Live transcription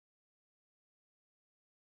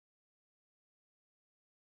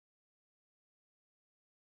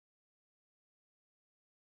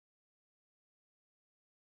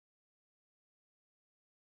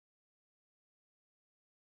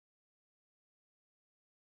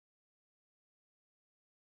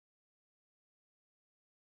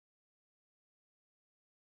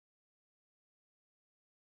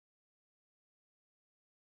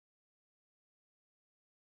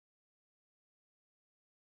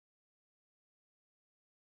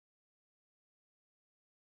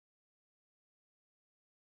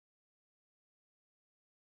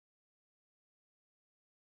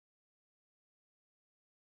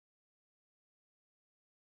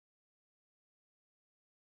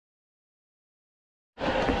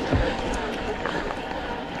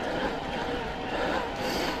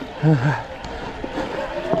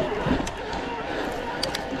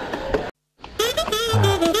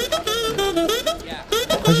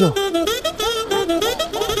가시죠.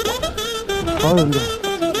 여기다.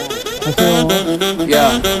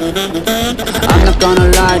 Yeah, I'm not gonna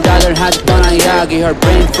lie, 다들 하던 이야기 her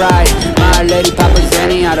brain fried. My lady poppin'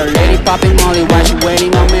 Zenny, other lady popping Molly. Why she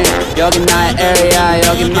waiting on me? 여기 나의 area,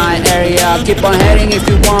 여기 my area. Keep on heading if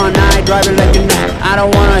you want, I drive it like you know. I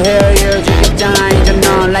don't wanna hear you, 죽였잖아 이제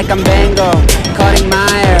넌 like I'm Bango, cutting my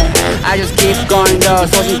hair. I just keep going though,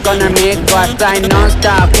 소신껏 날 믿고 I fly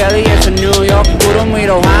non-stop, Kelly에서 뉴욕 구름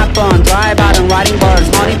위로 한번 drive out and riding birds,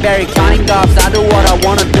 honeyberry counting doves. I do what I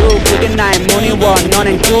wanna do, 그게 나의 무늬워.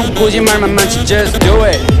 너넨 굳이 말만 많지, just do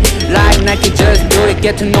it like Nike, just do it.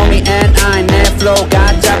 Get to know me and I 내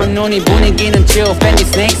flow가 잡은 눈이 분위기는 chill. Fendi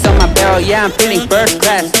snakes on my belt, yeah I'm feeling first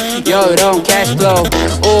class. Yo, don't cash flow.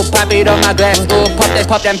 Ooh, pop it on my glass. Ooh,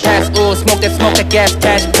 pop that pass. Ooh, smoke that gas.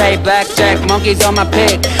 Cash play, blackjack, monkeys on my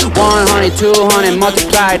pig. 100, 200,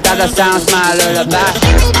 multiply. Dollar sound, smile, lullaby.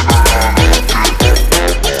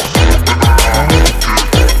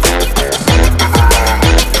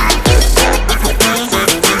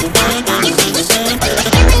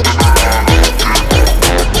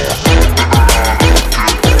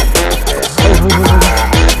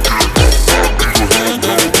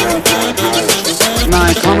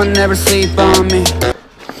 Come on, never sleep on me.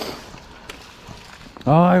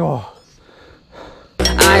 아이고.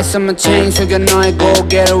 Eyes on my chain, 숙여 너의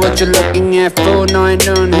고개를. What you looking at, fool? 너의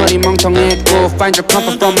눈 허리 멍청했고. Find your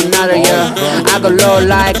comfort from another, yeah. I go low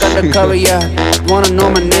like undercover, yeah. Wanna know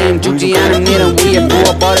my name, 죽지 않은 일은 위에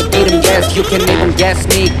부어버려 기름. Yes, you can even guess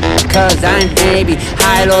me, cause I'm baby.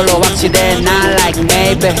 High low 확실해, not like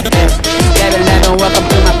maybe. Level, welcome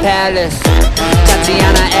to my palace. 찾지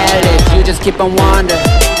않아 Alice, you just keep on wonder.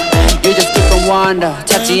 You just keep on wonder.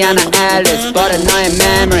 찾지 않아 Alice, but 너의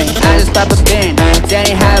memory. I just pop a pin,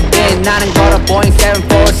 Danny have been. 나는 걸어 Boeing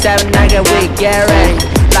 747, I get weak, get ready.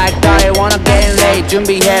 Like I wanna get late.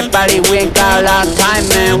 준비해 빨리, we ain't got a lot of time,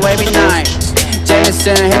 man. Wavy night.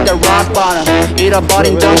 Jameson hit the rock bottom.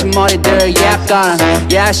 잃어버린 정신머리들, yeah I got 'em,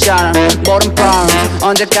 yeah I shot 'em. 모든 problems,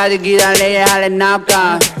 언제까지 기다려야 할래 now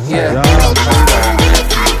gone, yeah.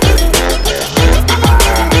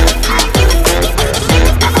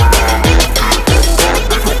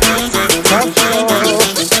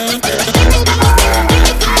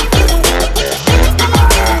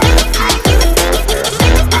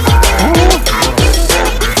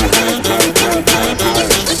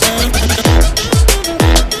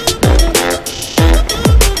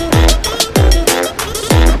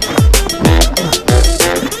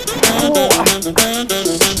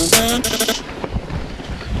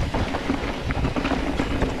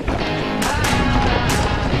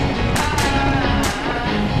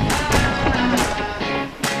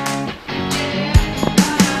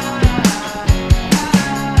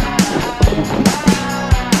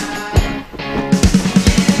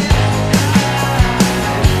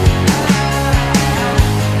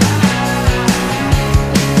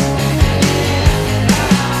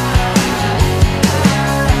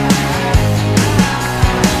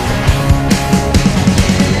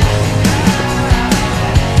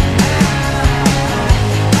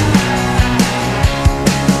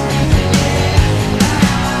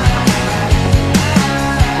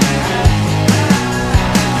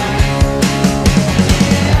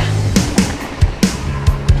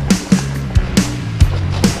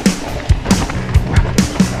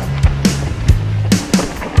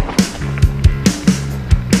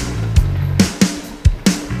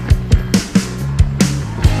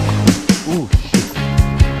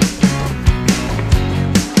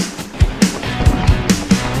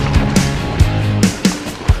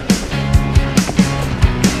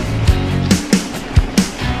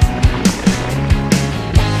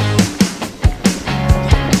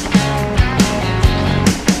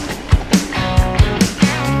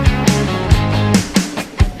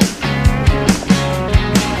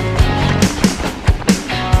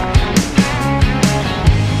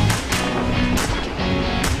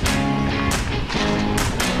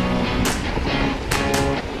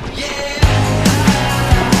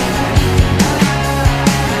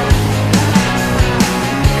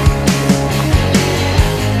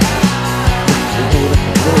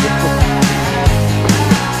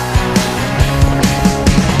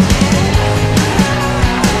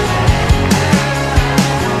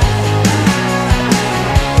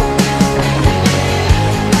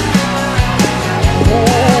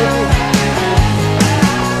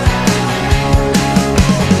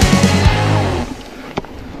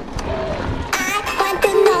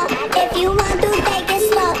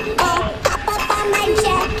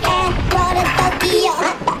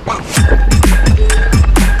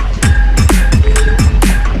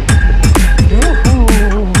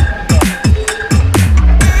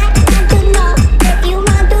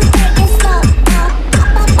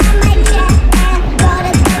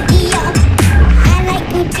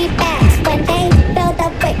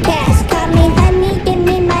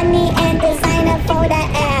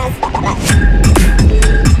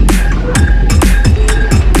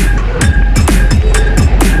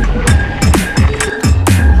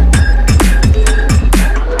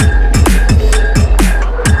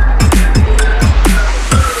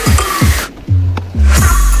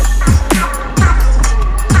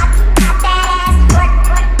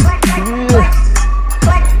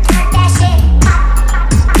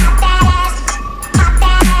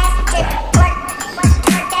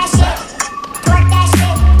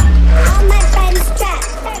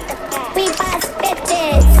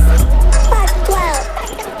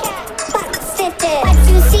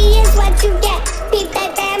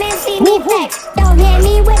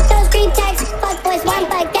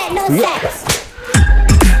 sex.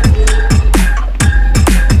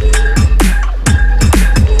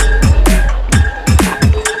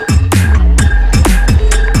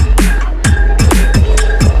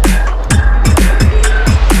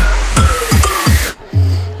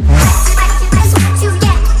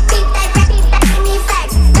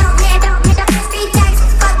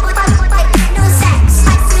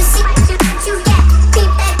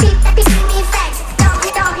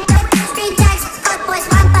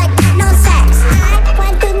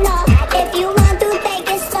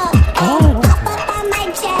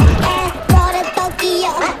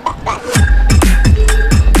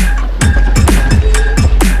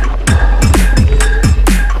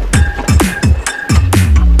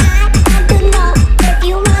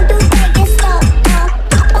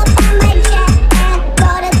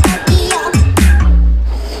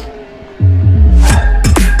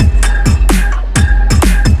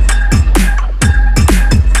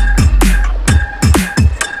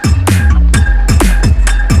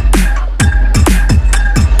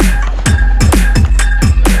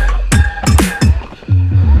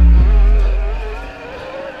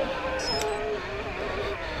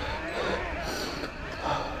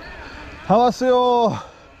 다 왔어요.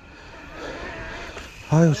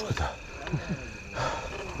 아유 죽겠다.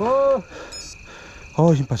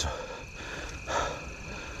 힘 빠져.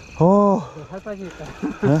 살 빠지겠다.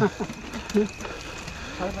 네?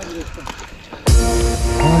 살 빠지겠어.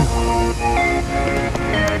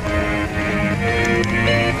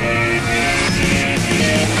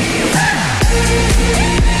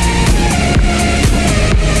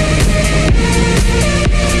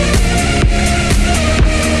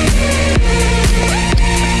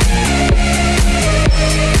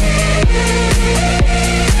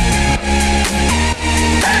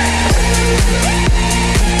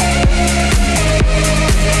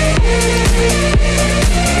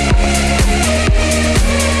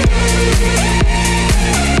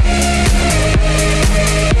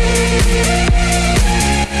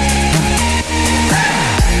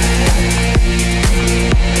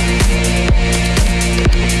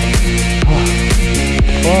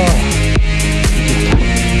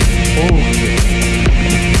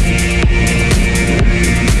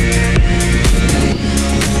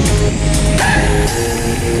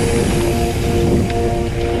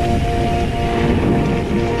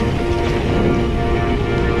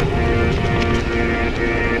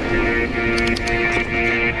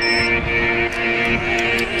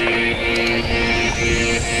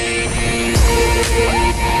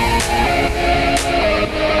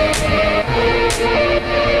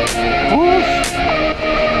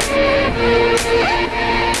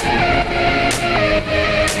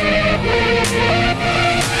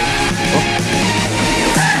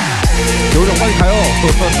 여우랑 빨리 가요.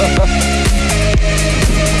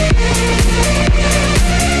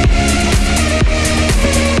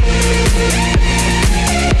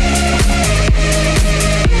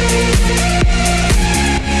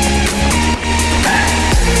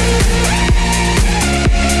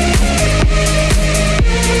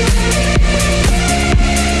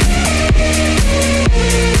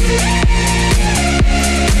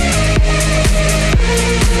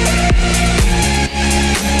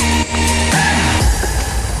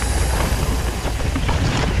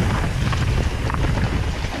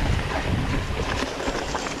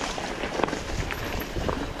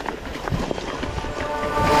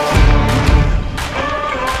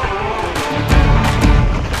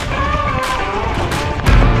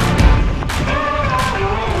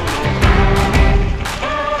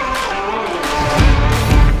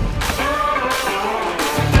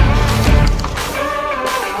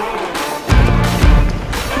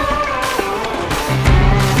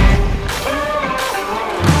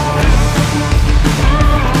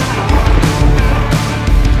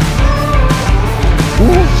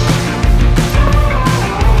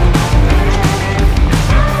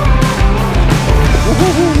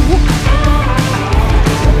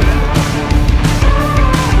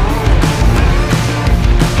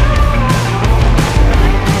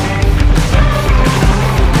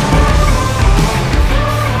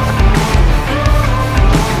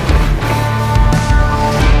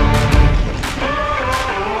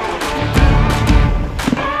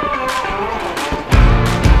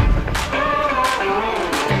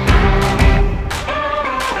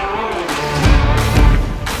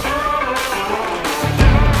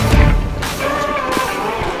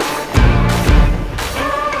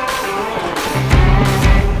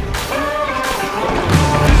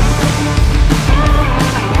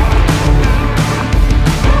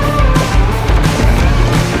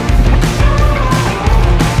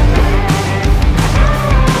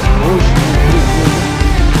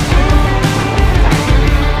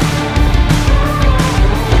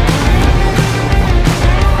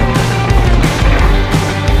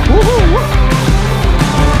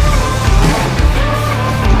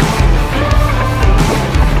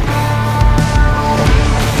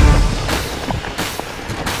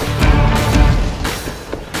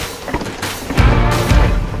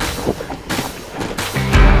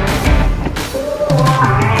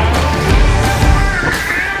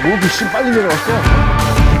 뭐 이렇게 씨 빨리 내려왔어?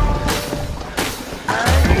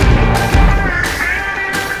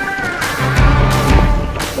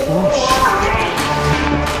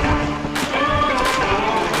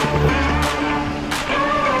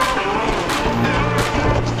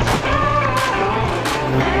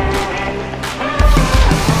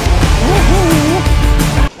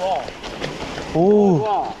 오,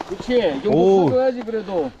 좋아. 그렇지. 이 정도 오. 써줘야지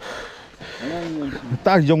그래도.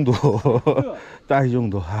 딱 이 정도. 딱 이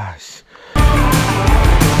정도. 아씨.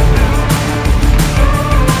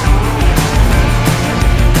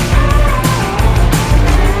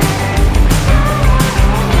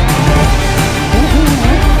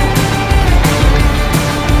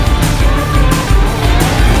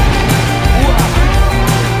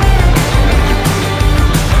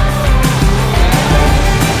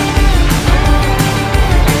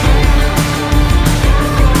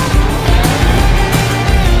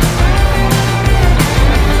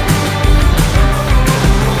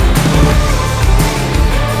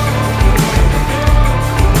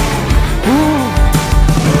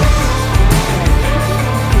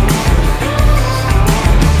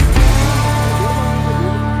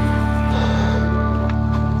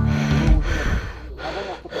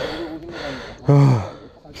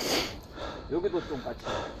 여기도 좀 같이.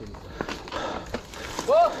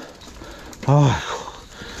 아휴.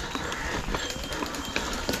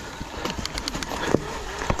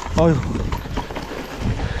 아휴.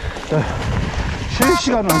 자, 쉴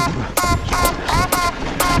시간은 안 주고.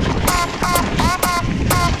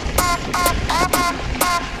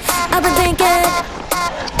 I've been thinking,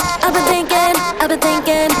 I've been thinking, I've been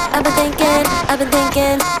thinking, I've been thinking, I've been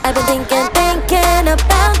thinking, I've been thinking, thinking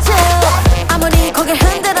about you. 아무리 고개를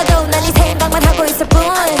흔들어도 난 이 생각만 하고 있을 뿐.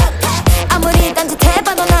 아무리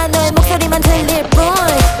딴짓해봐도 난 너의 목소리만 들릴 뿐.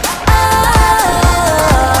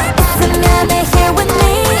 있으면 내 here with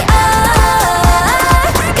me.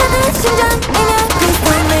 가는 심장이면 please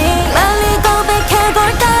tell me. 빨리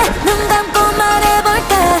고백해볼까? 눈 감고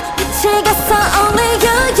말해볼까? 미치겠어 only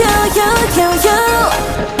you.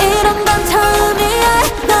 이런 건 처음이야.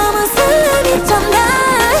 너무 설렘이 잖아.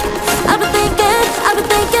 I've been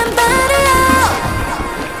thinking about it.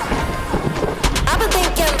 I've been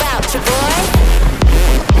thinking about you, boy.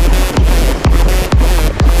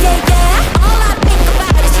 Yeah. All I think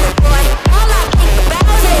about is you, boy. All I think about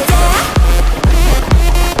is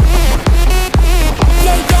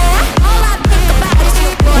yeah. All I think about is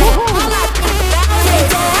you, boy. All I think about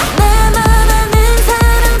is 내 맘 아는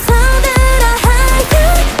사람 손들어 하여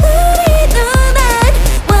우리 눈엔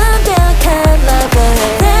완벽한 lover.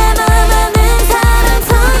 내 맘 아는 사람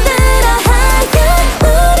손들어 하여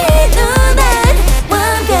우리 눈엔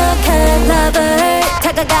완벽한 lover.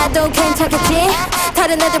 다가가도 괜찮겠지? 다른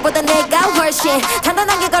애들보다 내가 훨씬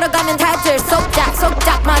단단하게 걸어가면 다들 속작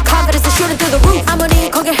My confidence is shooting through the roof. 아무리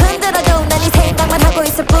고개를 흔들어도 난 이 생각만 하고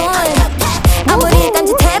있을 뿐. 아무리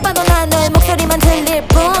딴짓해봐도 난 너의 목소리만 들릴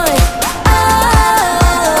뿐.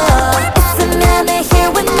 있으면 내 here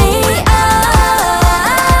with me.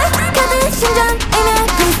 가는 심장이면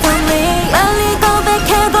please tell me. 빨리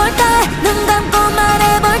고백해볼까? 눈 감고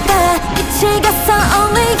말해볼까? 미치겠어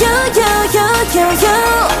only you.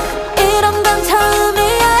 이런 건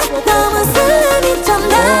처음이야. 너무 설렘이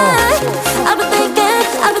잖아. I've been thinking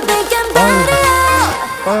about it.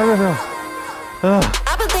 빨리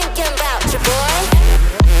I've been thinking about you, boy.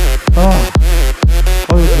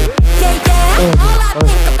 아유. Yeah. All I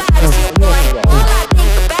think about is you, boy. All I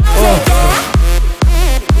think about is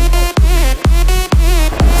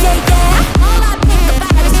yeah. All I think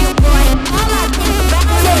about is you, boy. All I think about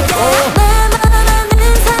is 내 맘 아는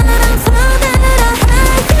사람 손들어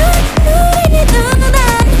하여 우리 눈엔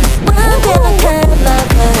완벽한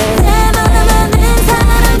lover. 내 맘 아는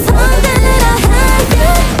사람 손들어 하여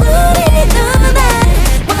우리 눈엔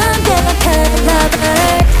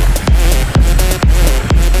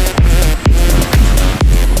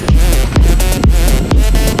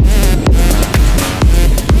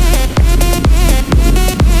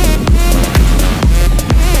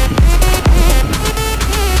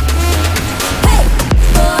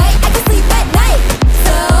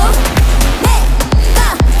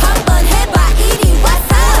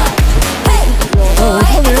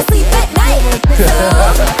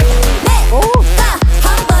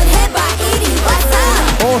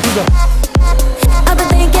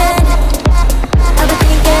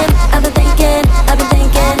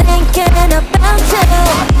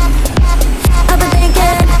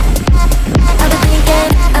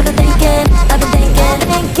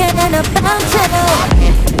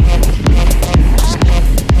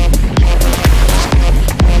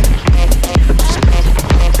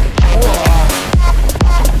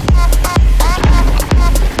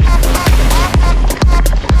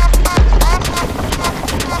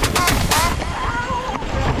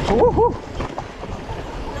오호.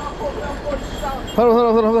 살아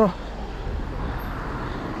살아 살아 살아.